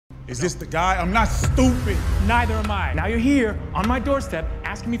Is this the guy? I'm not stupid. Neither am I. Now you're here, on my doorstep,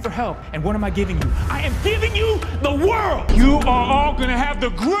 asking me for help, and what am I giving you? I am giving you the world! You are all gonna have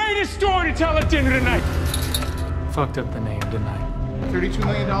the greatest story to tell at dinner tonight. Fucked up the name, didn't I? $32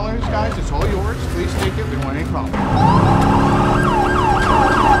 million, guys, it's all yours. Please take it, we don't want any problem.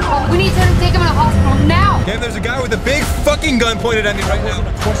 We need to take him to the hospital now! Okay, there's a guy with a big fucking gun pointed at me right now.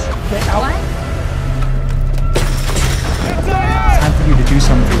 Get out. What? Time for you to do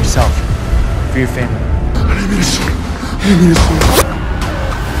something for yourself, for your family.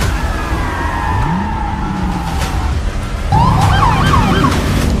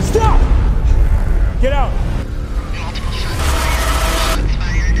 Stop! Get out!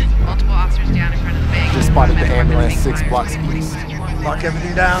 Multiple officers down in front of the bank. Just spotted the ambulance 6 blocks east. Lock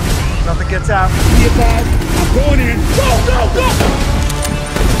everything down. Nothing gets out. Be advised, I'm going in. Go, go, go!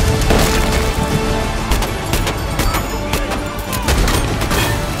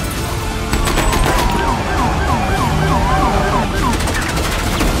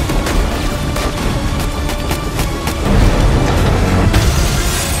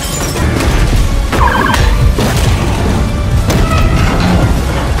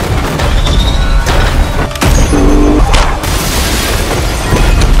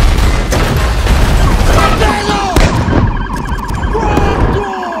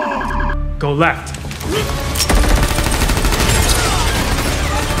 Go left.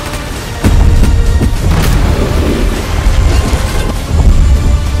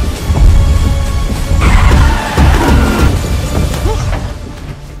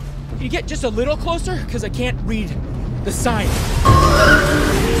 Can you get just a little closer? Because I can't read the sign.